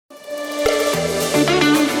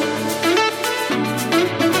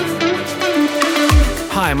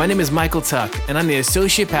Hi, my name is Michael Tuck, and I'm the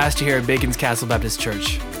Associate Pastor here at Bacon's Castle Baptist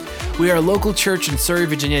Church. We are a local church in Surrey,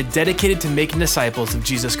 Virginia, dedicated to making disciples of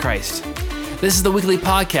Jesus Christ. This is the weekly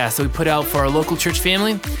podcast that we put out for our local church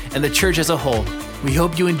family and the church as a whole. We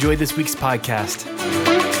hope you enjoyed this week's podcast.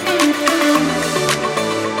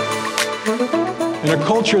 In a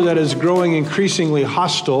culture that is growing increasingly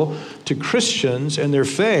hostile to Christians and their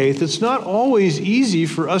faith, it's not always easy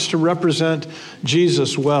for us to represent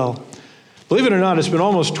Jesus well. Believe it or not, it's been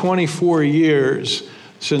almost 24 years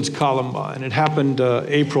since Columbine. It happened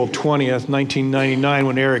April 20th, 1999,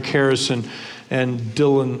 when Eric Harrison and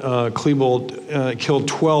Dylan Klebold killed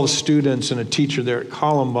 12 students and a teacher there at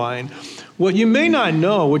Columbine. What you may not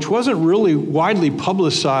know, which wasn't really widely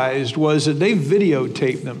publicized, was that they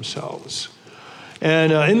videotaped themselves.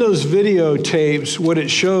 And in those videotapes, what it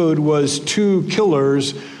showed was two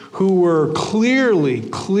killers who were clearly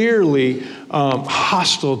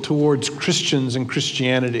hostile towards Christians and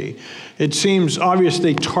Christianity. It seems obvious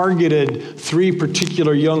they targeted three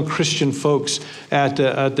particular young Christian folks at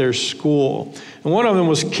their school. And one of them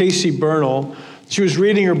was Casey Bernal. She was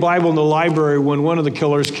reading her Bible in the library when one of the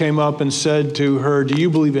killers came up and said to her, "Do you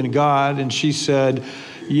believe in God?" And she said,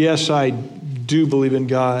 "Yes, I do believe in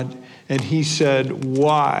God." And he said,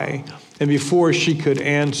 "Why?" And before she could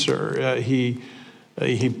answer, he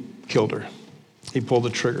killed her. He pulled the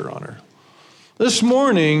trigger on her. This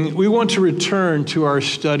morning, we want to return to our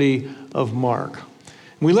study of Mark.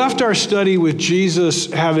 We left our study with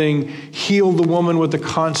Jesus having healed the woman with the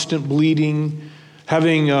constant bleeding,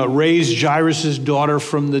 having raised Jairus' daughter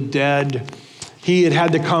from the dead. He had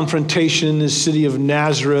had the confrontation in the city of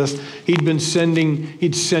Nazareth.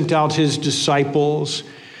 He'd sent out his disciples.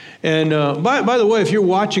 And by the way, if you're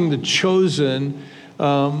watching The Chosen,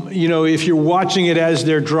 if you're watching it as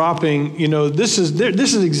they're dropping, this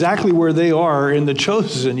is exactly where they are in The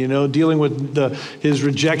Chosen, dealing with his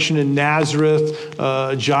rejection in Nazareth,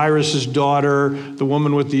 Jairus' daughter, the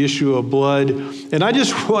woman with the issue of blood. And I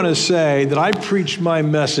just want to say that I preached my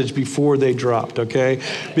message before they dropped, okay?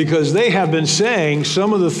 Because they have been saying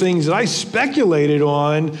some of the things that I speculated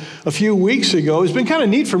on a few weeks ago. It's been kind of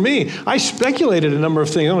neat for me. I speculated a number of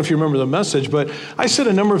things. I don't know if you remember the message, but I said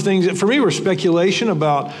a number of things that for me were speculation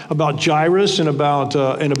about Jairus and about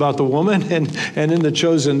the woman, and in The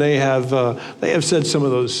Chosen they have said some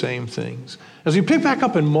of those same things. As we pick back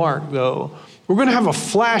up in Mark, though, we're going to have a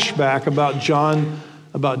flashback about John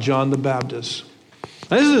the Baptist.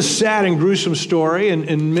 Now, this is a sad and gruesome story,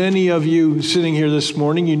 and many of you sitting here this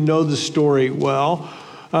morning, you know the story well.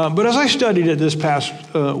 But as I studied it this past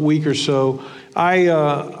week or so,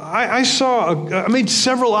 I made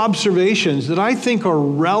several observations that I think are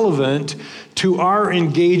relevant to our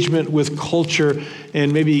engagement with culture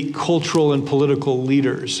and maybe cultural and political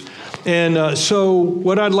leaders. And so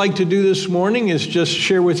what I'd like to do this morning is just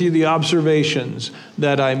share with you the observations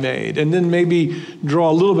that I made, and then maybe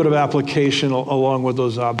draw a little bit of application along with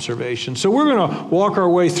those observations. So we're going to walk our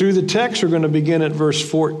way through the text. We're going to begin at verse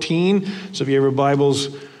 14. So if you have your Bibles,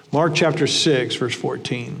 Mark chapter 6, verse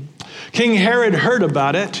 14. King Herod heard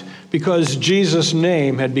about it because Jesus'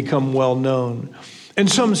 name had become well known. And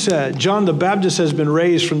some said, "John the Baptist has been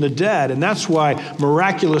raised from the dead, and that's why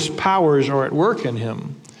miraculous powers are at work in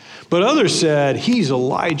him." But others said, "He's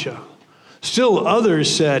Elijah." Still others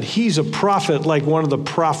said, "He's a prophet like one of the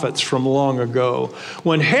prophets from long ago."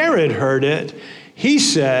 When Herod heard it, he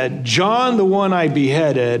said, "John, the one I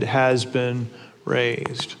beheaded, has been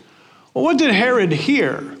raised." Well, what did Herod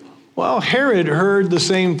hear? Well, Herod heard the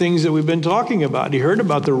same things that we've been talking about. He heard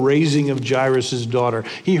about the raising of Jairus' daughter.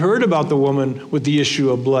 He heard about the woman with the issue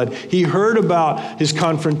of blood. He heard about his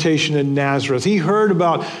confrontation in Nazareth. He heard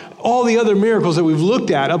about all the other miracles that we've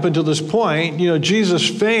looked at up until this point. Jesus'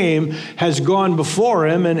 fame has gone before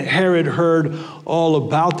him, and Herod heard all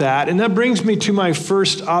about that. And that brings me to my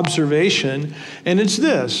first observation, and it's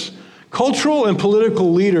this. Cultural and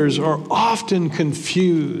political leaders are often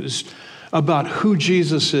confused about who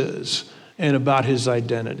Jesus is and about his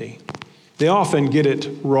identity. They often get it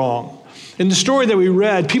wrong. In the story that we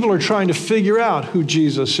read, people are trying to figure out who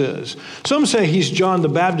Jesus is. Some say he's John the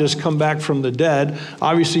Baptist come back from the dead.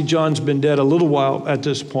 Obviously, John's been dead a little while at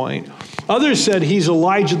this point. Others said he's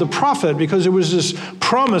Elijah the prophet because there was this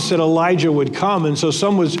promise that Elijah would come. And so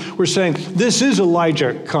some were saying, this is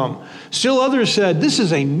Elijah come. Still others said, this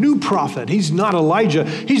is a new prophet. He's not Elijah.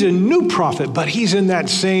 He's a new prophet, but he's in that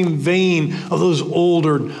same vein of those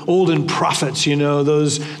olden prophets,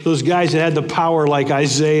 those guys that had the power like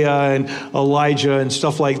Isaiah and Elijah and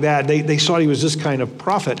stuff like that. They thought he was this kind of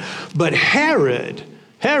prophet. But Herod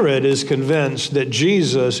is convinced that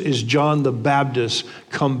Jesus is John the Baptist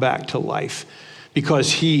come back to life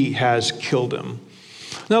because he has killed him.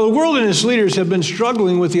 Now, the world and its leaders have been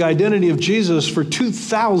struggling with the identity of Jesus for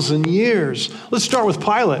 2,000 years. Let's start with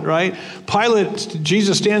Pilate, right?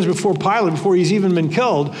 Jesus stands before Pilate before he's even been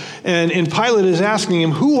killed. And Pilate is asking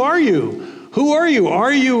him, who are you? Who are you?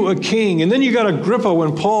 Are you a king? And then you got Agrippa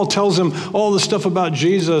when Paul tells him all the stuff about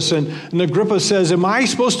Jesus. And Agrippa says, am I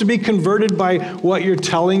supposed to be converted by what you're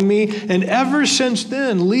telling me? And ever since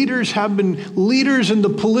then, leaders in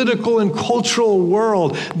the political and cultural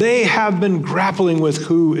world. They have been grappling with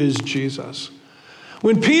who is Jesus.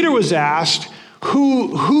 When Peter was asked,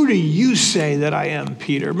 who do you say that I am,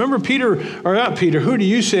 Peter? Remember who do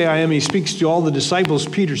you say I am? He speaks to all the disciples.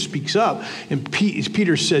 Peter speaks up. And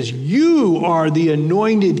Peter says, you are the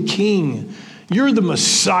anointed king. You're the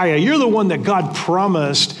Messiah. You're the one that God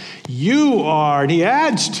promised. You are. And he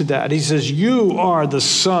adds to that. He says, you are the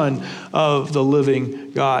Son of the living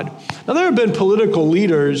God. Now, there have been political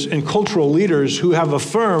leaders and cultural leaders who have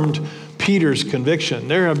affirmed Peter's conviction.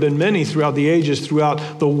 There have been many throughout the ages,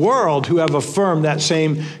 throughout the world, who have affirmed that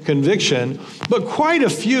same conviction. But quite a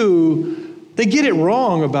few, they get it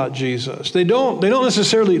wrong about Jesus. They don't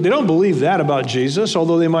believe that about Jesus,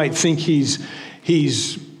 although they might think he's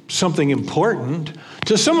something important.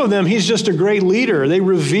 To some of them, he's just a great leader. They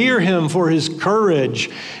revere him for his courage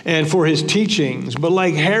and for his teachings. But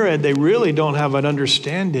like Herod, they really don't have an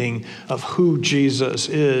understanding of who Jesus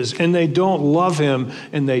is. And they don't love him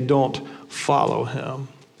and they don't follow him.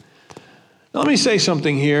 Now, let me say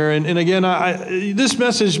something here. And again, this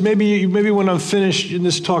message, maybe when I'm finished in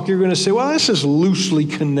this talk, you're going to say, well, this is loosely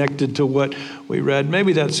connected to what we read.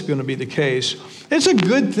 Maybe that's going to be the case. It's a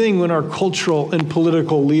good thing when our cultural and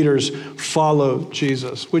political leaders follow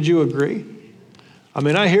Jesus. Would you agree? I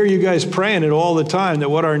mean, I hear you guys praying it all the time, that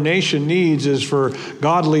what our nation needs is for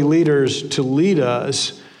godly leaders to lead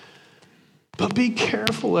us. But be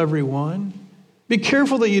careful, everyone. Be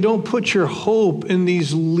careful that you don't put your hope in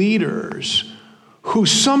these leaders who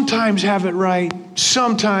sometimes have it right,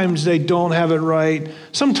 sometimes they don't have it right,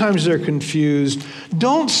 sometimes they're confused.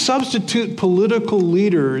 Don't substitute political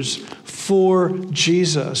leaders for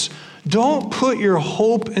Jesus. Don't put your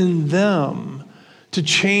hope in them to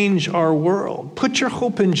change our world. Put your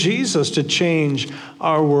hope in Jesus to change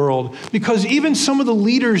our world. Because even some of the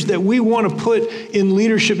leaders that we want to put in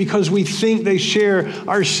leadership because we think they share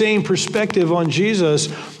our same perspective on Jesus,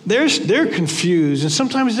 they're confused, and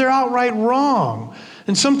sometimes they're outright wrong.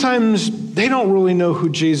 And sometimes they don't really know who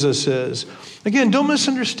Jesus is. Again, don't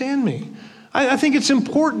misunderstand me. I think it's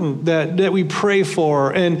important that we pray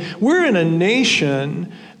for, and we're in a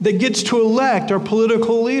nation that gets to elect our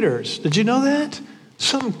political leaders. Did you know that?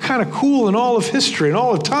 Something kind of cool in all of history and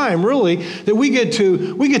all of time, really, that we get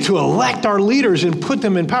to elect our leaders and put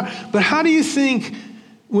them in power. But how do you think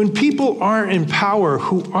when people aren't in power,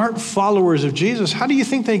 who aren't followers of Jesus, how do you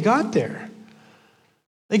think they got there?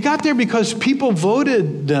 They got there because people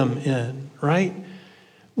voted them in, right?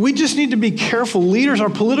 We just need to be careful. Leaders, our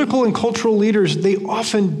political and cultural leaders, they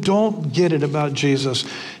often don't get it about Jesus.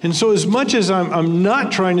 And so as much as I'm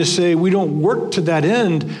not trying to say we don't work to that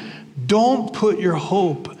end, don't put your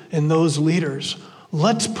hope in those leaders.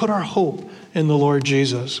 Let's put our hope in the Lord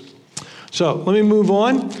Jesus. So let me move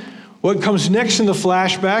on. What comes next in the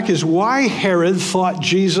flashback is why Herod thought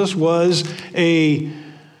Jesus was a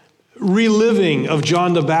reliving of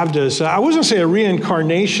John the Baptist. I wasn't going to say a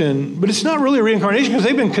reincarnation, but it's not really a reincarnation because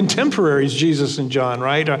they've been contemporaries, Jesus and John,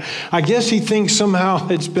 right? I guess he thinks somehow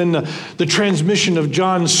it's been the transmission of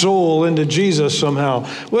John's soul into Jesus somehow.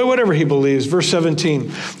 Well, whatever he believes. Verse 17.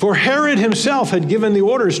 For Herod himself had given the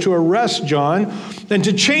orders to arrest John and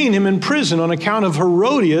to chain him in prison on account of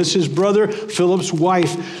Herodias, his brother Philip's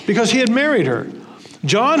wife, because he had married her.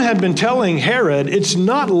 John had been telling Herod, it's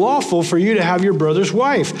not lawful for you to have your brother's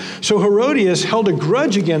wife. So Herodias held a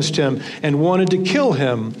grudge against him and wanted to kill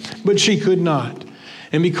him, but she could not.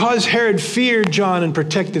 And because Herod feared John and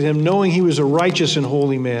protected him, knowing he was a righteous and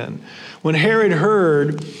holy man, when Herod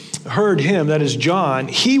heard him, that is John,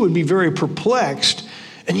 he would be very perplexed,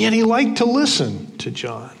 and yet he liked to listen to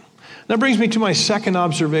John. That brings me to my second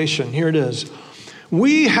observation. Here it is.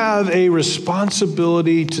 We have a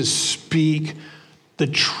responsibility to speak the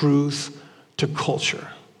truth to culture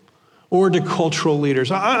or to cultural leaders.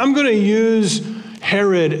 I'm going to use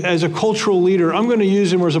Herod as a cultural leader. I'm going to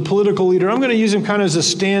use him as a political leader. I'm going to use him kind of as a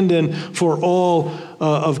stand-in for all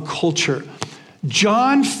of culture.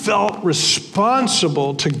 John felt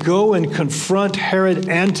responsible to go and confront Herod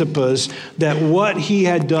Antipas that what he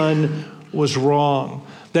had done was wrong,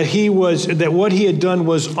 that what he had done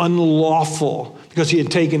was unlawful, because he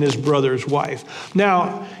had taken his brother's wife.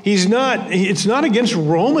 Now, it's not against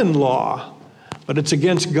Roman law but it's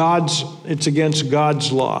against God's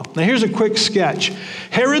law. Now here's a quick sketch.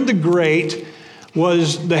 Herod the Great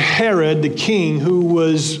was the Herod, the king, who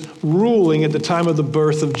was ruling at the time of the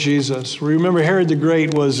birth of Jesus. Remember, Herod the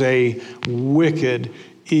Great was a wicked,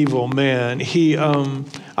 evil man.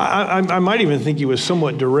 I might even think he was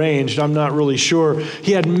somewhat deranged. I'm not really sure.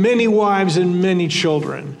 He had many wives and many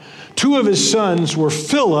children. Two of his sons were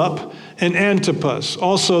Philip and Antipas.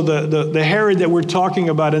 Also, the Herod that we're talking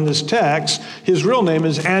about in this text, his real name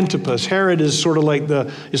is Antipas. Herod is sort of like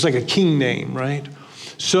it's like a king name, right?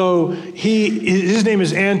 So his name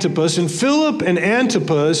is Antipas, and Philip and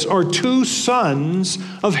Antipas are two sons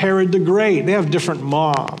of Herod the Great. They have different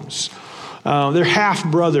moms. They're half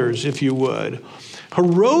brothers, if you would.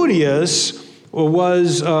 Herodias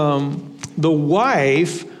was the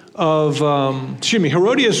wife of,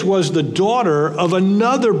 Herodias was the daughter of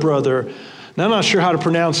another brother. Now, I'm not sure how to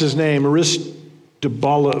pronounce his name, Aristobulus.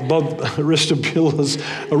 I'm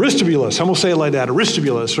going to say it like that,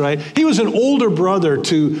 Aristobulus, right? He was an older brother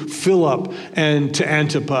to Philip and to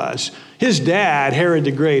Antipas. His dad, Herod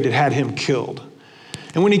the Great, had him killed.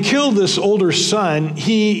 And when he killed this older son,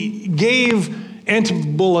 he gave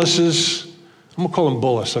Antibulus, I'm going to call him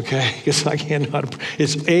Bulus, okay? Because I can't know how to,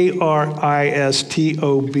 it's Aristobulus.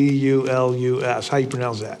 How do you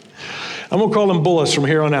pronounce that? I'm going to call him Bulus from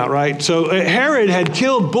here on out, right? So Herod had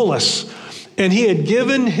killed Bulus, and he had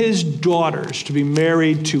given his daughters to be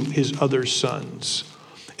married to his other sons.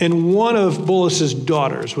 And one of Bulus's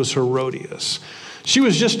daughters was Herodias. She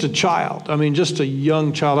was just a child. Just a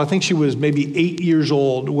young child. I think she was maybe 8 years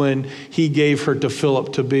old when he gave her to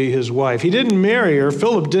Philip to be his wife. He didn't marry her.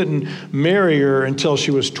 Philip didn't marry her until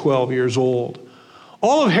she was 12 years old.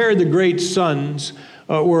 All of Herod the Great's sons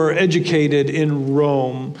were educated in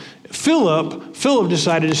Rome. Philip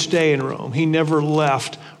decided to stay in Rome. He never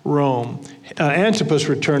left Rome. Antipas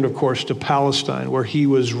returned, of course, to Palestine, where he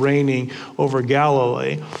was reigning over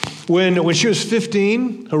Galilee. When she was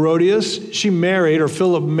 15, Herodias,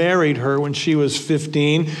 Philip married her when she was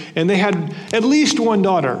 15, and they had at least one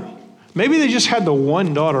daughter. Maybe they just had the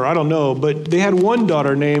one daughter, I don't know, but they had one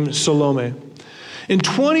daughter named Salome. In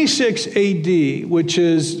 26 AD, which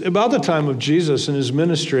is about the time of Jesus and his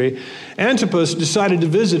ministry, Antipas decided to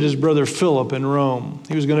visit his brother Philip in Rome.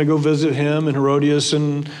 He was going to go visit him and Herodias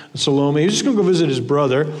and Salome. He was just going to go visit his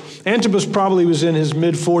brother. Antipas probably was in his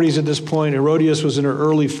mid-40s at this point. Herodias was in her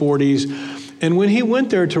early 40s. And when he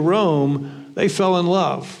went there to Rome, they fell in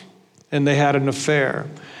love, and they had an affair.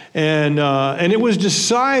 And it was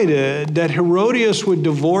decided that Herodias would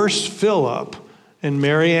divorce Philip and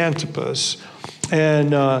marry Antipas.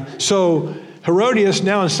 And so Herodias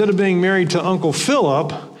now, instead of being married to Uncle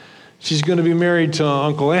Philip, she's going to be married to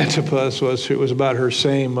Uncle Antipas, who was about her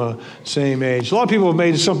same age. A lot of people have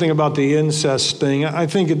made something about the incest thing. I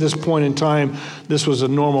think at this point in time, this was a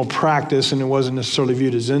normal practice, and it wasn't necessarily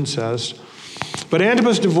viewed as incest. But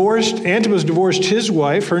Antipas divorced his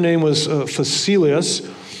wife. Her name was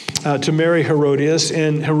Phasaelus. To marry Herodias,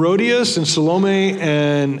 and Herodias and Salome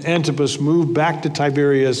and Antipas moved back to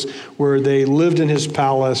Tiberias, where they lived in his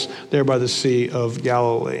palace there by the Sea of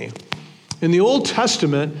Galilee. In the Old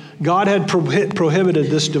Testament, God had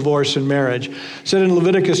prohibited this divorce and marriage. It said in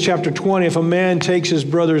Leviticus chapter 20, if a man takes his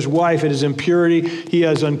brother's wife, it is impurity. He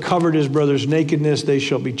has uncovered his brother's nakedness. They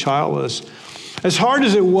shall be childless. As hard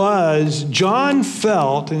as it was, John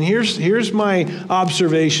felt, and here's my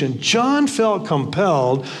observation, John felt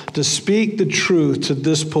compelled to speak the truth to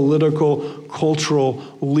this political, cultural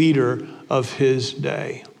leader of his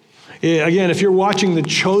day. Again, if you're watching The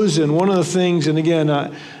Chosen, one of the things, and again,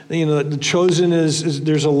 The Chosen is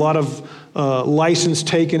there's a lot of license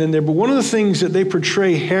taken in there, but one of the things that they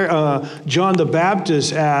portray John the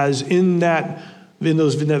Baptist as in that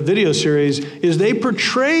video series is they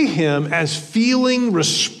portray him as feeling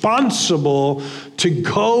responsible to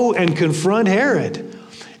go and confront Herod.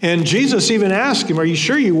 And Jesus even asked him, are you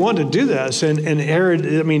sure you want to do this? And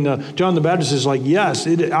John the Baptist is like, yes,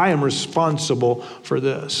 I am responsible for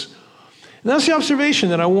this. And that's the observation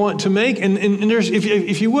that I want to make. And there's,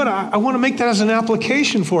 if you would, I want to make that as an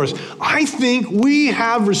application for us. I think we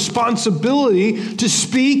have responsibility to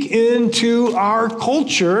speak into our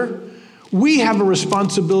culture. We have a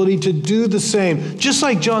responsibility to do the same, just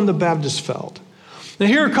like John the Baptist felt. Now,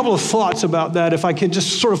 here are a couple of thoughts about that, if I could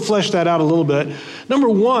just sort of flesh that out a little bit. Number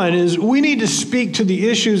one is we need to speak to the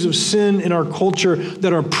issues of sin in our culture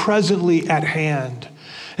that are presently at hand.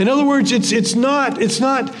 In other words, it's not,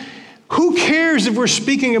 who cares if we're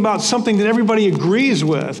speaking about something that everybody agrees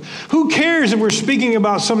with? Who cares if we're speaking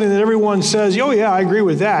about something that everyone says, oh yeah, I agree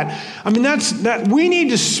with that. We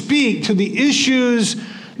need to speak to the issues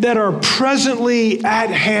that are presently at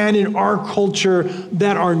hand in our culture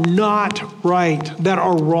that are not right, that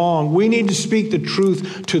are wrong. We need to speak the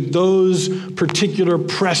truth to those particular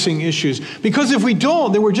pressing issues. Because if we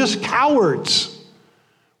don't, then we're just cowards.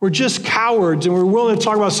 We're just cowards, and we're willing to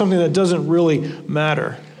talk about something that doesn't really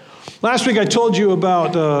matter. Last week I told you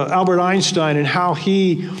about Albert Einstein and how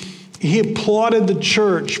he applauded the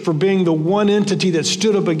church for being the one entity that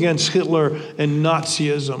stood up against Hitler and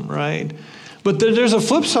Nazism, right? But there's a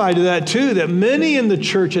flip side to that too, that many in the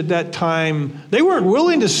church at that time, they weren't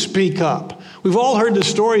willing to speak up. We've all heard the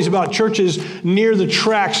stories about churches near the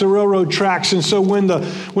tracks, the railroad tracks, and so when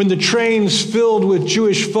the trains filled with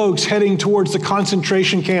Jewish folks heading towards the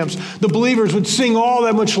concentration camps, the believers would sing all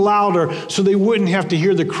that much louder so they wouldn't have to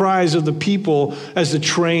hear the cries of the people as the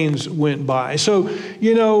trains went by. So,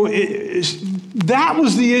 that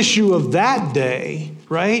was the issue of that day,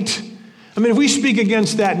 right? I mean, if we speak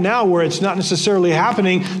against that now where it's not necessarily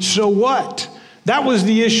happening, so what? That was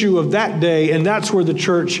the issue of that day, and that's where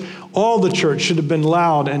all the church should have been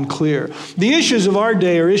loud and clear. The issues of our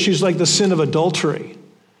day are issues like the sin of adultery.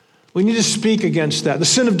 We need to speak against that. The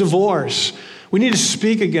sin of divorce. We need to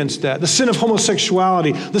speak against that. The sin of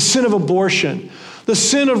homosexuality. The sin of abortion. The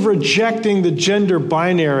sin of rejecting the gender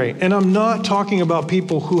binary. And I'm not talking about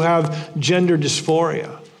people who have gender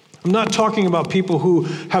dysphoria. I'm not talking about people who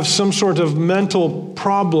have some sort of mental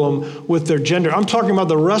problem with their gender. I'm talking about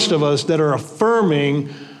the rest of us that are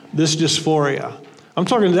affirming this dysphoria. I'm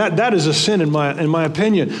talking that is a sin in my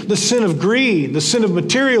opinion. The sin of greed, the sin of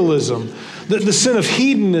materialism, the sin of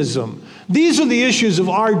hedonism. These are the issues of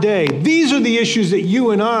our day. These are the issues that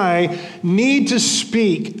you and I need to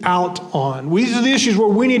speak out on. These are the issues where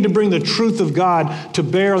we need to bring the truth of God to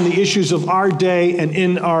bear on the issues of our day and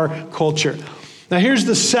in our culture. Now, here's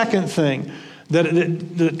the second thing,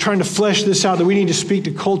 that trying to flesh this out, that we need to speak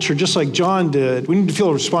to culture just like John did. We need to feel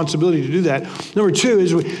a responsibility to do that. Number two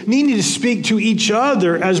is we need to speak to each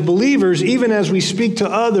other as believers, even as we speak to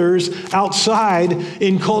others outside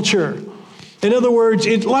in culture. In other words,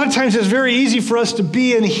 a lot of times it's very easy for us to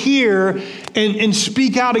be in here and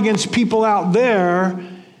speak out against people out there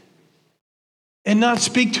and not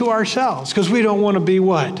speak to ourselves because we don't want to be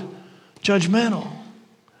what? Judgmental.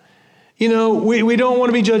 We don't want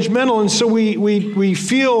to be judgmental, and so we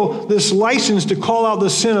feel this license to call out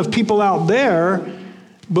the sin of people out there,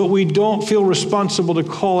 but we don't feel responsible to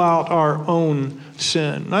call out our own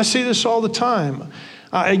sin. And I see this all the time.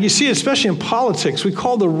 You see it especially in politics. We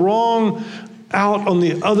call the wrong out on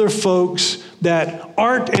the other folks that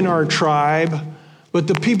aren't in our tribe, but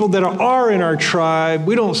the people that are in our tribe,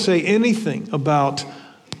 we don't say anything about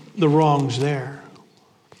the wrongs there.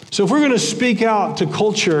 So if we're going to speak out to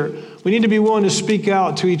culture, we need to be willing to speak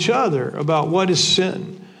out to each other about what is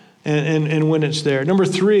sin and when it's there. Number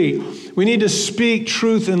three, we need to speak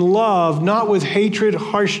truth in love, not with hatred,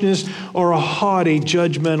 harshness, or a haughty,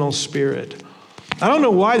 judgmental spirit. I don't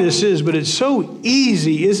know why this is, but it's so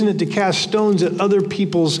easy, isn't it, to cast stones at other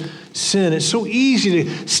people's sin. It's so easy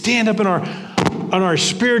to stand up on our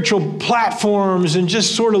spiritual platforms and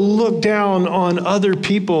just sort of look down on other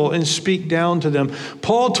people and speak down to them.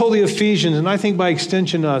 Paul told the Ephesians, and I think by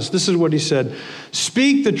extension us, this is what he said: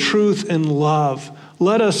 speak the truth in love.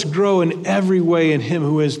 Let us grow in every way in him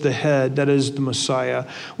who is the head, that is the Messiah.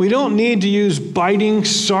 We don't need to use biting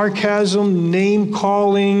sarcasm,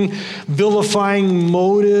 name-calling, vilifying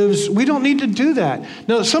motives. We don't need to do that.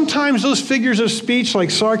 Now, sometimes those figures of speech like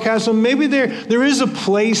sarcasm, maybe there is a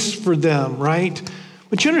place for them, right?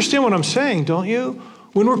 But you understand what I'm saying, don't you?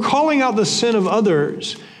 When we're calling out the sin of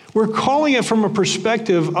others, we're calling it from a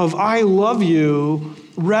perspective of I love you,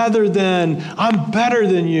 rather than I'm better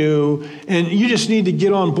than you and you just need to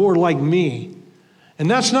get on board like me.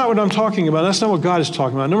 And that's not what I'm talking about. That's not what God is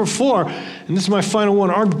talking about. Number four, and this is my final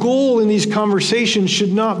one, our goal in these conversations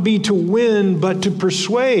should not be to win, but to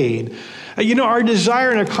persuade. Our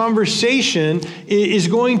desire in a conversation is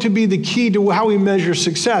going to be the key to how we measure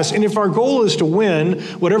success. And if our goal is to win,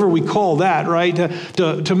 whatever we call that, right,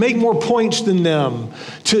 to make more points than them,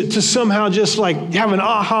 to somehow just like have an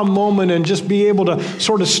aha moment and just be able to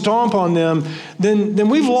sort of stomp on them, then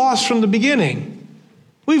we've lost from the beginning.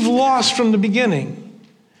 We've lost from the beginning.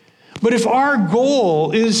 But if our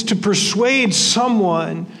goal is to persuade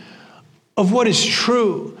someone of what is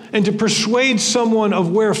true, and to persuade someone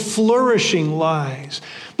of where flourishing lies.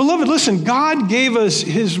 Beloved, listen, God gave us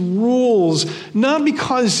his rules, not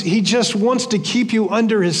because he just wants to keep you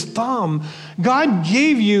under his thumb. God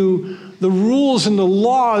gave you the rules and the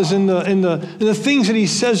laws and the things that he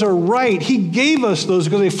says are right. He gave us those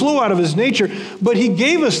because they flow out of his nature, but he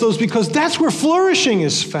gave us those because that's where flourishing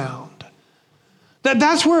is found.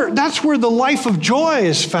 That's where the life of joy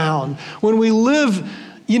is found, when we live,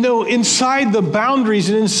 inside the boundaries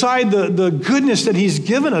and inside the goodness that he's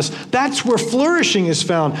given us. That's where flourishing is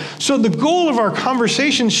found. So the goal of our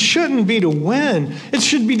conversation shouldn't be to win. It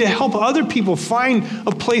should be to help other people find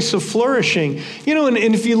a place of flourishing.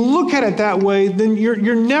 And if you look at it that way, then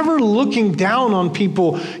you're never looking down on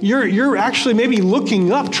people. You're actually maybe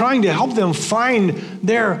looking up, trying to help them find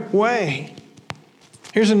their way.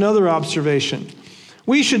 Here's another observation.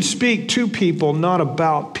 We should speak to people, not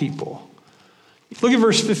about people. Look at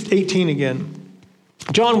verse 18 again.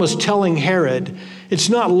 John was telling Herod, it's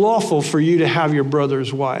not lawful for you to have your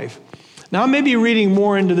brother's wife. Now, I may be reading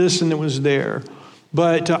more into this than it was there,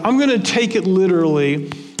 but I'm going to take it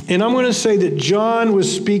literally, and I'm going to say that John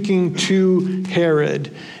was speaking to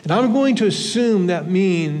Herod. And I'm going to assume that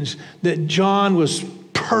means that John was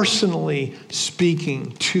personally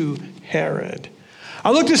speaking to Herod. I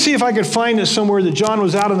looked to see if I could find it somewhere that John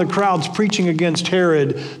was out in the crowds preaching against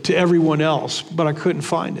Herod to everyone else, but I couldn't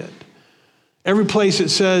find it. Every place it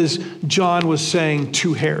says John was saying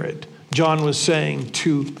to Herod. John was saying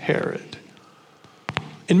to Herod.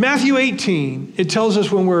 In Matthew 18, it tells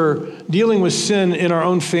us when we're dealing with sin in our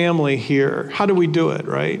own family here, how do we do it,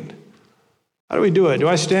 right? How do we do it? Do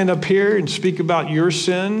I stand up here and speak about your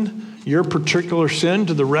sin, your particular sin,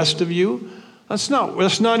 to the rest of you? That's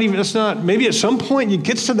not, maybe at some point it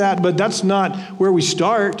gets to that, but that's not where we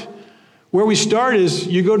start. Where we start is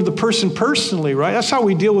you go to the person personally, right? That's how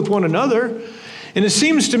we deal with one another. And it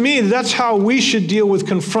seems to me that's how we should deal with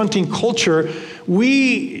confronting culture.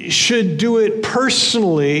 We should do it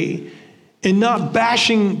personally and not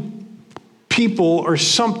bashing people or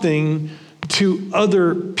something to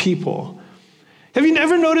other people. Have you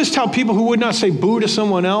ever noticed how people who would not say boo to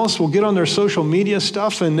someone else will get on their social media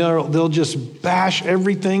stuff and they'll just bash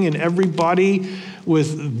everything and everybody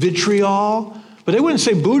with vitriol? But they wouldn't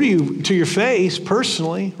say boo to you to your face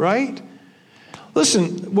personally, right?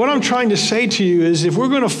 Listen, what I'm trying to say to you is if we're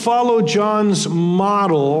going to follow John's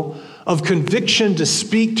model of conviction to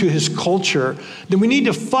speak to his culture, then we need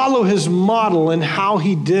to follow his model and how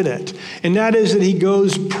he did it. And that is that he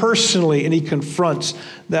goes personally and he confronts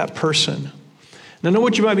that person. Now, I know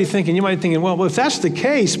what you might be thinking. You might be thinking, well, if that's the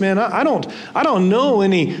case, man, I don't know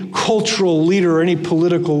any cultural leader or any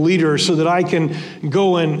political leader so that I can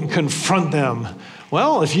go and confront them.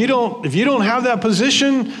 Well, if you don't have that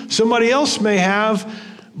position, somebody else may have.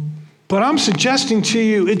 But I'm suggesting to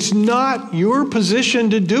you, it's not your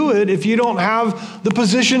position to do it if you don't have the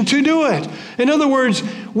position to do it. In other words,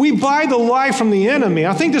 we buy the lie from the enemy.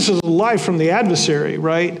 I think this is a lie from the adversary,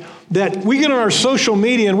 right? That we get on our social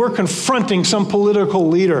media and we're confronting some political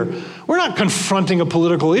leader. We're not confronting a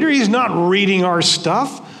political leader. He's not reading our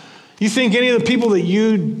stuff. You think any of the people that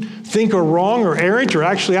you think are wrong or errant are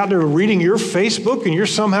actually out there reading your Facebook and you're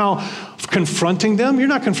somehow confronting them? You're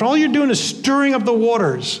not confronting. All you're doing is stirring up the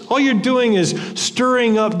waters. All you're doing is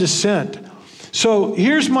stirring up dissent. So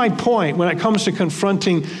here's my point when it comes to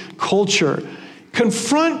confronting culture.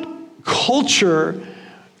 Confront culture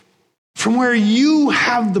from where you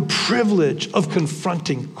have the privilege of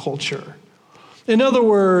confronting culture. In other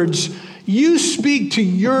words, you speak to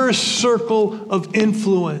your circle of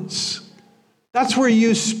influence. That's where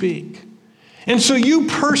you speak. And so you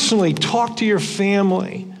personally talk to your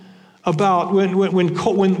family about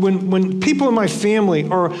when people in my family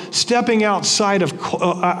are stepping outside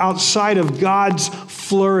of God's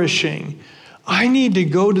flourishing, I need to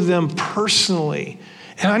go to them personally.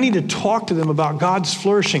 And I need to talk to them about God's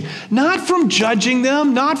flourishing. Not from judging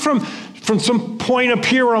them, not from some point up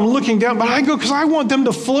here where I'm looking down, but I go because I want them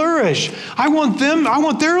to flourish. I want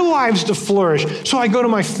their lives to flourish. So I go to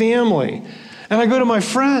my family, and I go to my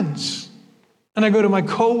friends, and I go to my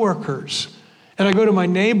coworkers, and I go to my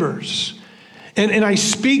neighbors. And I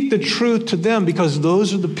speak the truth to them because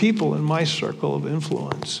those are the people in my circle of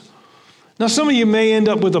influence. Now, some of you may end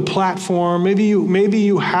up with a platform. Maybe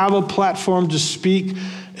you have a platform to speak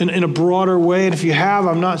in a broader way. And if you have,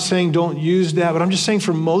 I'm not saying don't use that, but I'm just saying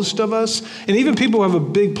for most of us, and even people who have a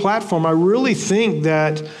big platform, I really think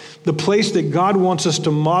that the place that God wants us to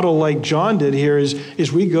model like John did here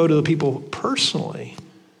is we go to the people personally.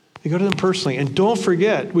 We go to them personally. And don't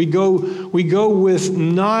forget, we go with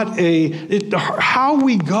how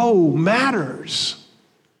we go matters.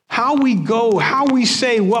 How we go, how we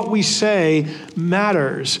say what we say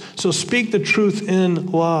matters. So speak the truth in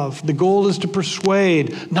love. The goal is to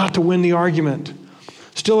persuade, not to win the argument.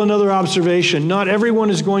 Still another observation. Not everyone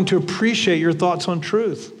is going to appreciate your thoughts on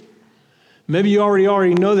truth. Maybe you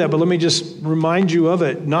already know that, but let me just remind you of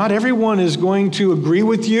it. Not everyone is going to agree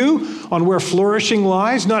with you on where flourishing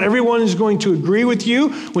lies. Not everyone is going to agree with you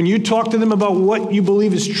when you talk to them about what you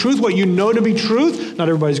believe is truth, what you know to be truth. Not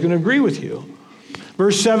everybody's going to agree with you.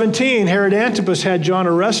 Verse 17, Herod Antipas had John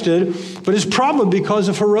arrested, but it's probably because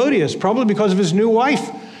of Herodias, probably because of his new wife.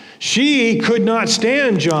 She could not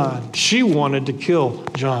stand John. She wanted to kill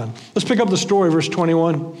John. Let's pick up the story, verse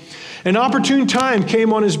 21. An opportune time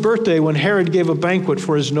came on his birthday when Herod gave a banquet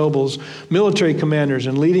for his nobles, military commanders,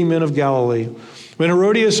 and leading men of Galilee. When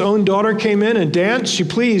Herodias' own daughter came in and danced, she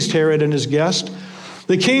pleased Herod and his guest.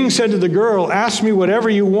 The king said to the girl, "Ask me whatever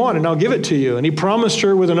you want, and I'll give it to you." And he promised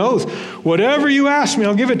her with an oath, "Whatever you ask me,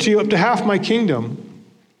 I'll give it to you, up to half my kingdom."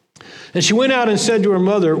 And she went out and said to her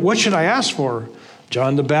mother, "What should I ask for?"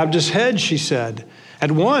 "John the Baptist's head," she said.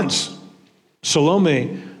 At once,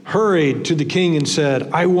 Salome hurried to the king and said,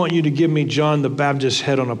 "I want you to give me John the Baptist's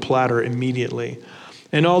head on a platter immediately."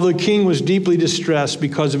 And although the king was deeply distressed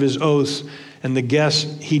because of his oaths and the guest,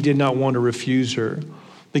 he did not want to refuse her.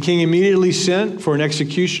 The king immediately sent for an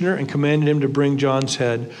executioner and commanded him to bring John's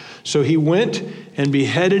head. So he went and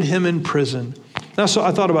beheaded him in prison. Now, so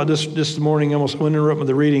I thought about this morning. I almost went interrupt with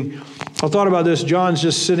the reading. I thought about this. John's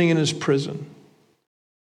just sitting in his prison.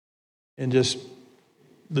 And just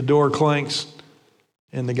the door clanks,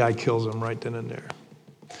 and the guy kills him right then and there.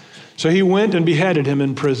 So he went and beheaded him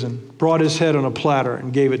in prison, brought his head on a platter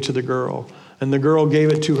and gave it to the girl. And the girl gave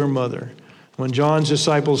it to her mother. When John's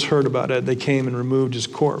disciples heard about it, they came and removed his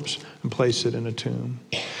corpse and placed it in a tomb.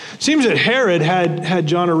 It seems that Herod had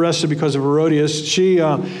John arrested because of Herodias. She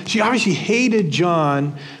obviously hated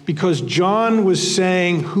John because John was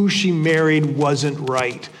saying who she married wasn't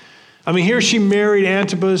right. I mean, here she married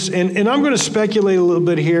Antipas, and I'm going to speculate a little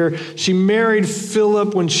bit here. She married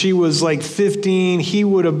Philip when she was like 15. He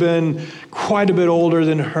would have been quite a bit older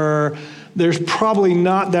than her. There's probably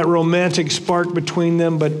not that romantic spark between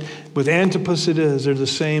them, but with Antipas it is. They're the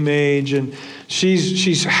same age, and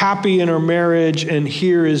she's happy in her marriage, and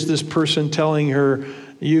here is this person telling her,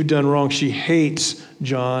 "You've done wrong." She hates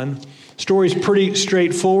John. Story's pretty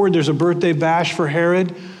straightforward. There's a birthday bash for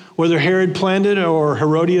Herod. Whether Herod planned it or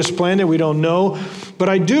Herodias planned it, we don't know. But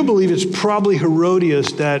I do believe it's probably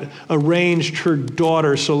Herodias that arranged her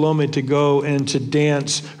daughter, Salome, to go and to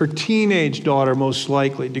dance, her teenage daughter most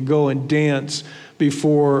likely, to go and dance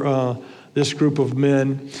before this group of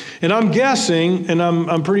men. And I'm guessing, and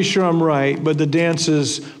I'm pretty sure I'm right, but the dance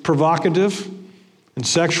is provocative and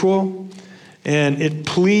sexual, and it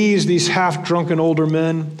pleased these half-drunken older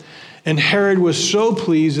men. And Herod was so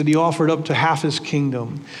pleased that he offered up to half his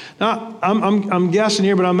kingdom. Now, I'm guessing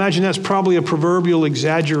here, but I imagine that's probably a proverbial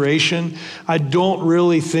exaggeration. I don't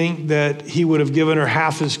really think that he would have given her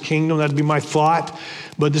half his kingdom. That'd be my thought.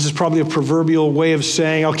 But this is probably a proverbial way of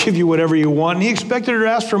saying, "I'll give you whatever you want." And he expected her to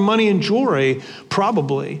ask for money and jewelry,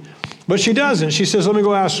 probably. But she doesn't. She says, "Let me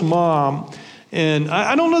go ask Mom." And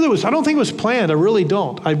I don't know I don't think it was planned. I really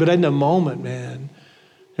don't. But in the moment, man,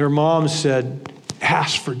 her mom said,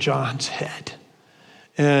 "Ask for John's head."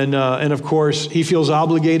 And of course, he feels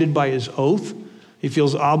obligated by his oath. He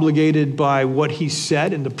feels obligated by what he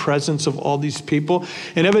said in the presence of all these people.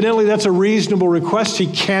 And evidently, that's a reasonable request. He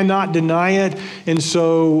cannot deny it. And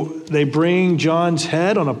so they bring John's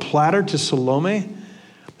head on a platter to Salome.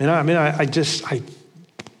 And I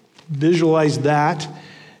visualize that.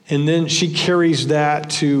 And then she carries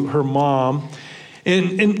that to her mom.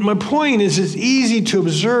 And my point is, it's easy to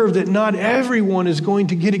observe that not everyone is going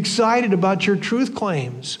to get excited about your truth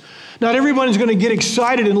claims. Not everyone is going to get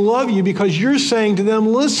excited and love you because you're saying to them,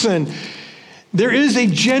 "Listen, there is a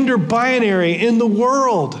gender binary in the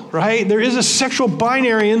world," right? There is a sexual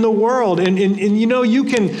binary in the world. And you know, you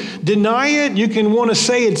can deny it. You can want to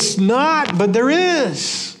say it's not, but there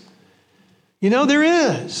is. You know, there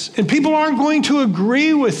is. And people aren't going to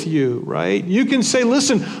agree with you, right? You can say,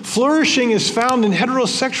 "Listen, flourishing is found in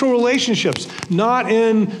heterosexual relationships, not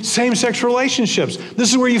in same-sex relationships.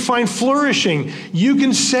 This is where you find flourishing." You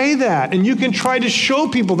can say that, and you can try to show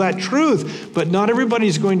people that truth, but not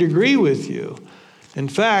everybody's going to agree with you. In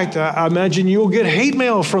fact, I imagine you'll get hate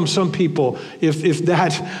mail from some people if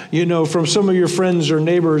that, you know, from some of your friends or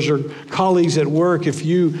neighbors or colleagues at work.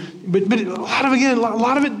 But a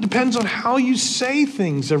lot of it depends on how you say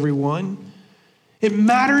things, everyone. It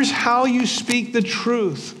matters how you speak the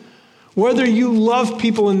truth. Whether you love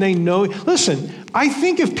people and they know. Listen, I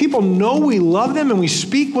think if people know we love them and we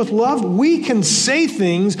speak with love, we can say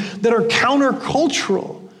things that are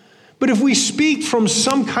countercultural. But if we speak from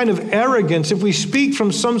some kind of arrogance, if we speak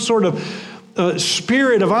from some sort of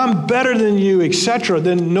spirit of "I'm better than you," etc.,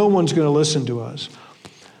 then no one's going to listen to us.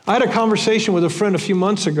 I had a conversation with a friend a few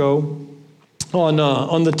months ago,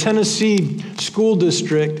 on the Tennessee school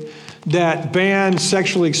district that banned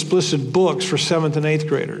sexually explicit books for 7th and 8th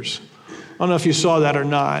graders. I don't know if you saw that or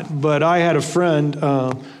not, but I had a friend,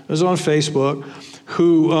 it was on Facebook,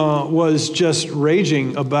 who was just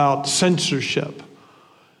raging about censorship.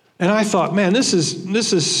 And I thought, man, this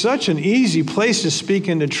is such an easy place to speak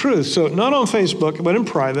into truth. So not on Facebook, but in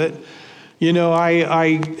private,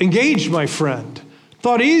 I engaged my friend.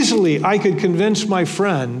 Thought easily I could convince my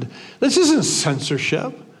friend, this isn't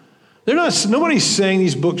censorship. Nobody's saying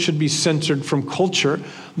these books should be censored from culture.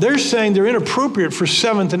 They're saying they're inappropriate for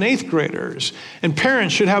 7th and 8th graders. And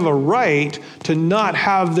parents should have a right to not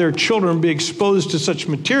have their children be exposed to such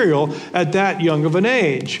material at that young of an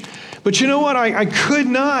age. But you know what? I could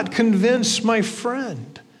not convince my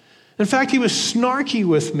friend. In fact, he was snarky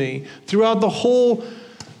with me throughout the whole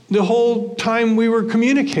time we were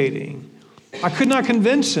communicating. I could not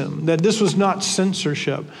convince him that this was not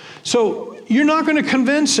censorship. So you're not going to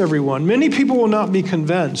convince everyone. Many people will not be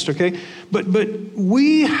convinced, okay? But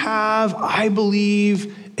we have, I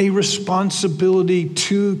believe, a responsibility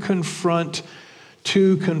to confront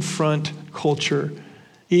culture,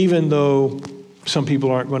 even though some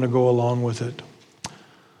people aren't going to go along with it.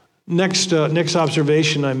 Next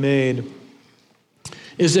observation I made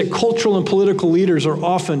is that cultural and political leaders are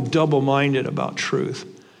often double-minded about truth.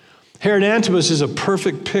 Herod Antipas is a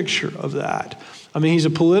perfect picture of that. I mean, he's a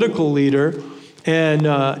political leader,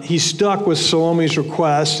 and he's stuck with Salome's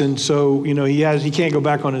request, and so he can't go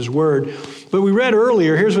back on his word. But we read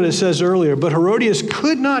earlier, here's what it says earlier, but Herodias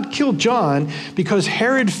could not kill John because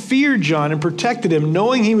Herod feared John and protected him,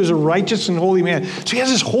 knowing he was a righteous and holy man. So he has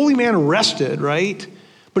this holy man arrested, right?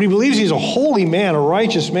 But he believes he's a holy man, a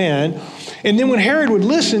righteous man. And then when Herod would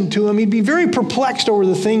listen to him, he'd be very perplexed over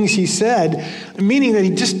the things he said, meaning that he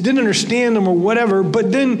just didn't understand them or whatever,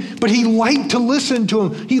 but he liked to listen to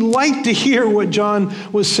him. He liked to hear what John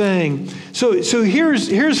was saying. So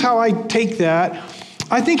here's how I take that.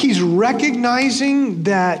 I think he's recognizing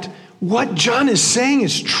that what John is saying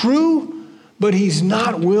is true, but he's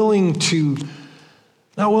not willing to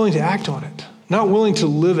act on it, not willing to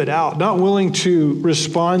live it out, not willing to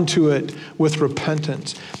respond to it with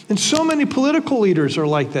repentance. And so many political leaders are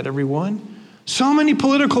like that, everyone. So many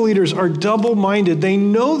political leaders are double-minded. They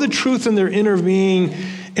know the truth in their inner being,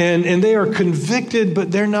 and they are convicted,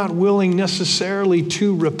 but they're not willing necessarily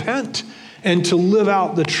to repent and to live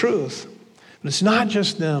out the truth. But it's not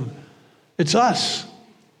just them. It's us.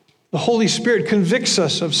 The Holy Spirit convicts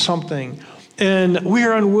us of something, and we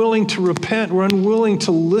are unwilling to repent. We're unwilling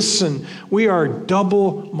to listen. We are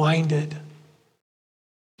double-minded.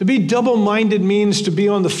 To be double-minded means to be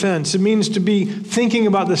on the fence. It means to be thinking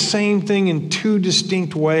about the same thing in two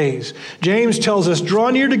distinct ways. James tells us,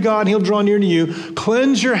 draw near to God, and he'll draw near to you.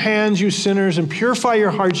 Cleanse your hands, you sinners, and purify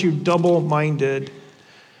your hearts, you double-minded.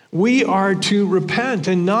 We are to repent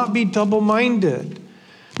and not be double-minded.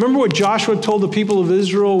 Remember what Joshua told the people of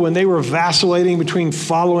Israel when they were vacillating between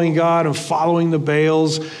following God and following the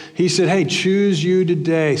Baals? He said, hey, choose you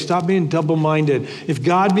today. Stop being double-minded. If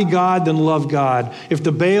God be God, then love God. If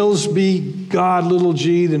the Baals be God, little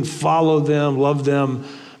g, then follow them, love them.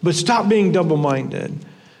 But stop being double-minded.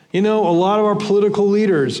 A lot of our political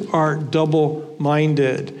leaders are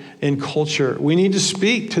double-minded in culture. We need to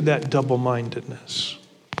speak to that double-mindedness.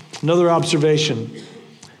 Another observation.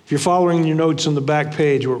 If you're following your notes on the back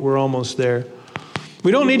page, we're almost there.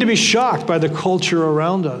 We don't need to be shocked by the culture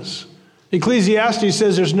around us. Ecclesiastes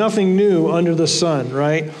says there's nothing new under the sun,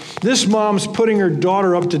 right? This mom's putting her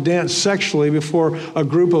daughter up to dance sexually before a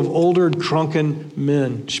group of older, drunken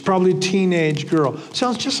men. She's probably a teenage girl.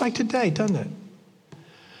 Sounds just like today, doesn't it?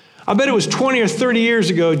 I bet it was 20 or 30 years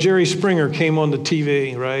ago, Jerry Springer came on the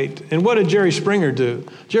TV, right? And what did Jerry Springer do?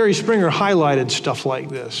 Jerry Springer highlighted stuff like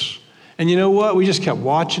this. And you know what? We just kept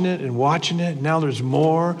watching it. And now there's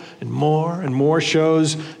more and more and more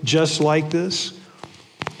shows just like this.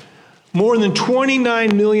 More than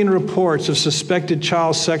 29 million reports of suspected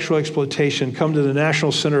child sexual exploitation come to the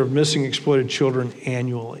National Center of Missing Exploited Children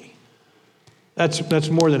annually. That's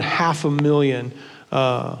more than 500,000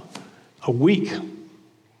 a week.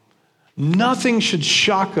 Nothing should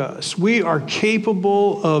shock us. We are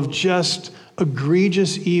capable of just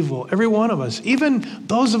egregious evil. Every one of us, even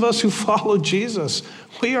those of us who follow Jesus,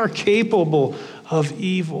 we are capable of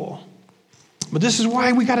evil. But this is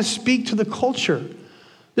why we got to speak to the culture.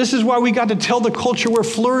 This is why we got to tell the culture where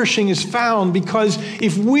flourishing is found, because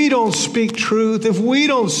if we don't speak truth, if we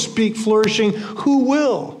don't speak flourishing, who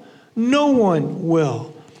will? No one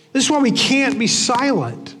will. This is why we can't be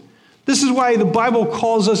silent. This is why the Bible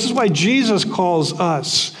calls us, this is why Jesus calls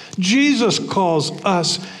us. Jesus calls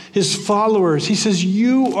us his followers. He says,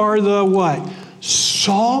 you are the what?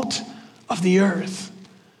 Salt of the earth.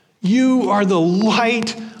 You are the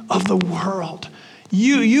light of the world.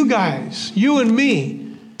 You guys, you and me,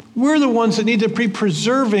 we're the ones that need to be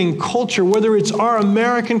preserving culture, whether it's our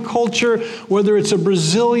American culture, whether it's a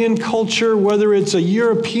Brazilian culture, whether it's a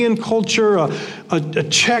European culture, a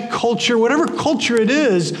Czech culture, whatever culture it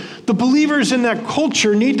is, the believers in that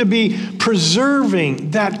culture need to be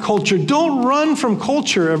preserving that culture. Don't run from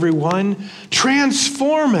culture, everyone.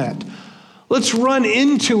 Transform it. Let's run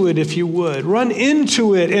into it, if you would. Run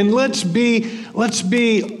into it, and let's be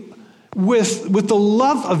with the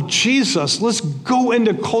love of Jesus, let's go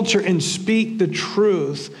into culture and speak the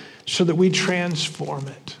truth so that we transform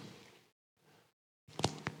it.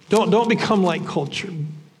 Don't become like culture.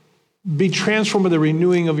 Be transformed by the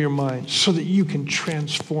renewing of your mind so that you can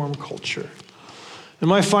transform culture. And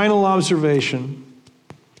my final observation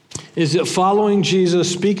is that following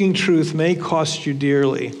Jesus, speaking truth, may cost you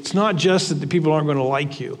dearly. It's not just that the people aren't going to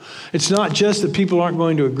like you. It's not just that people aren't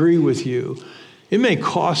going to agree with you. It may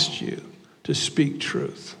cost you to speak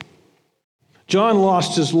truth. John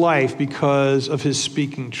lost his life because of his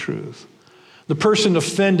speaking truth. The person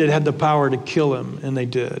offended had the power to kill him, and they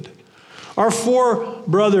did. Our 4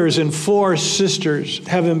 brothers and 4 sisters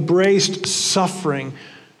have embraced suffering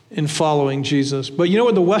in following Jesus. But you know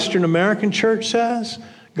what the Western American church says?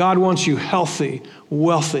 God wants you healthy,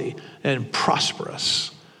 wealthy, and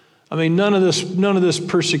prosperous. I mean, none of this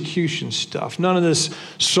persecution stuff, none of this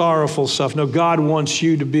sorrowful stuff. No, God wants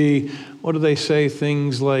you to be, what do they say?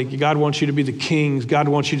 Things like, God wants you to be the kings. God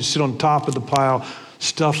wants you to sit on top of the pile,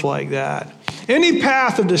 stuff like that. Any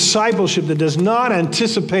path of discipleship that does not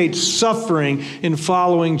anticipate suffering in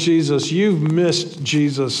following Jesus, you've missed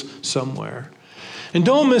Jesus somewhere. And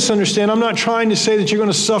don't misunderstand, I'm not trying to say that you're going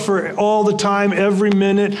to suffer all the time, every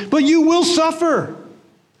minute, but you will suffer.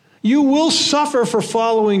 You will suffer for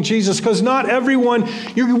following Jesus, because not everyone,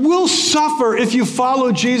 you will suffer if you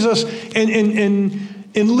follow Jesus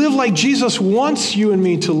and live like Jesus wants you and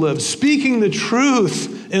me to live, speaking the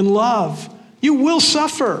truth in love. You will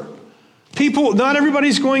suffer. People, not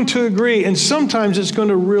everybody's going to agree, and sometimes it's going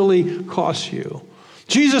to really cost you.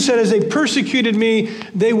 Jesus said, as they persecuted me,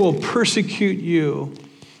 they will persecute you.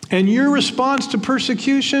 And your response to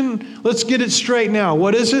persecution, let's get it straight now.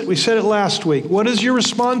 What is it? We said it last week. What is your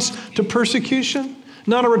response to persecution?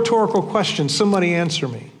 Not a rhetorical question. Somebody answer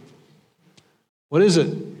me. What is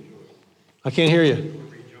it? I can't hear you.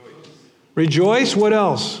 Rejoice. What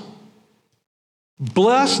else?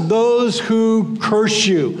 Bless those who curse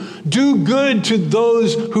you. Do good to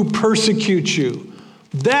those who persecute you.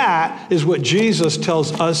 That is what Jesus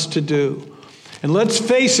tells us to do. And let's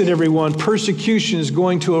face it, everyone, persecution is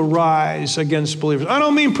going to arise against believers. I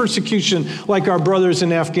don't mean persecution like our brothers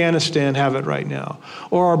in Afghanistan have it right now,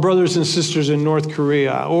 or our brothers and sisters in North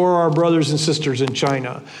Korea, or our brothers and sisters in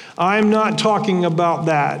China. I'm not talking about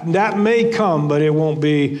that. That may come, but it won't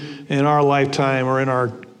be in our lifetime or in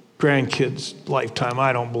our grandkids' lifetime,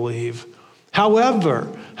 I don't believe. However,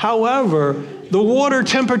 the water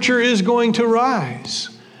temperature is going to rise.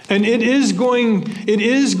 And it is going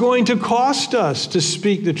to cost us to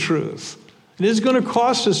speak the truth. It is going to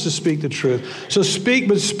cost us to speak the truth. So speak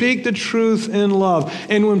the truth in love.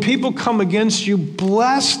 And when people come against you,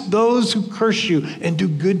 bless those who curse you and do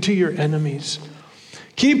good to your enemies.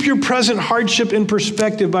 Keep your present hardship in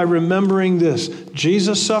perspective by remembering this.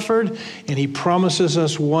 Jesus suffered, and he promises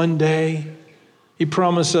us one day, he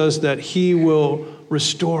promises us that he will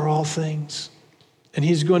restore all things. And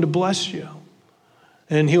he's going to bless you.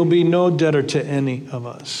 And he'll be no debtor to any of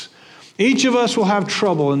us. Each of us will have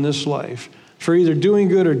trouble in this life for either doing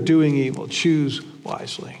good or doing evil. Choose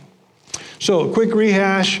wisely. So, a quick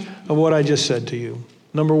rehash of what I just said to you.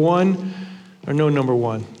 Number one.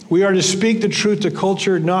 We are to speak the truth to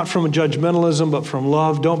culture, not from judgmentalism, but from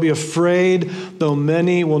love. Don't be afraid, though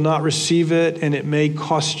many will not receive it, and it may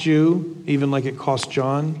cost you, even like it cost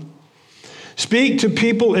John. Speak to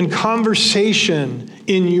people in conversation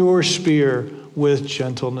in your sphere with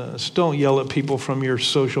gentleness. Don't yell at people from your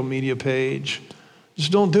social media page.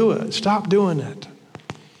 Just don't do it. Stop doing it.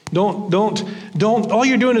 Don't. All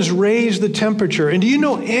you're doing is raise the temperature. And do you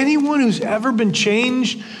know anyone who's ever been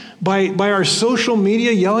changed by our social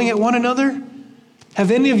media yelling at one another?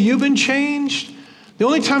 Have any of you been changed? The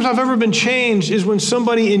only times I've ever been changed is when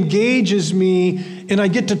somebody engages me and I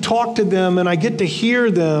get to talk to them and I get to hear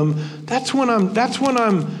them. That's when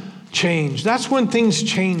I'm changed. That's when things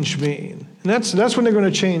change me. And that's when they're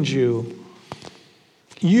going to change you.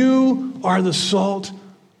 You are the salt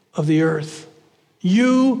of the earth.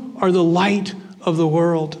 You are the light of the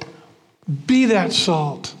world. Be that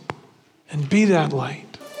salt and be that light.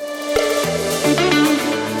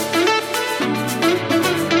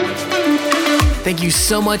 Thank you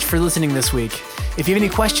so much for listening this week. If you have any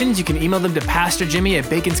questions, you can email them to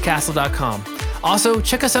pastorjimmy@baconscastle.com. Also,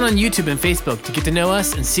 check us out on YouTube and Facebook to get to know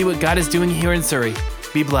us and see what God is doing here in Surrey.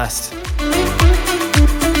 Be blessed.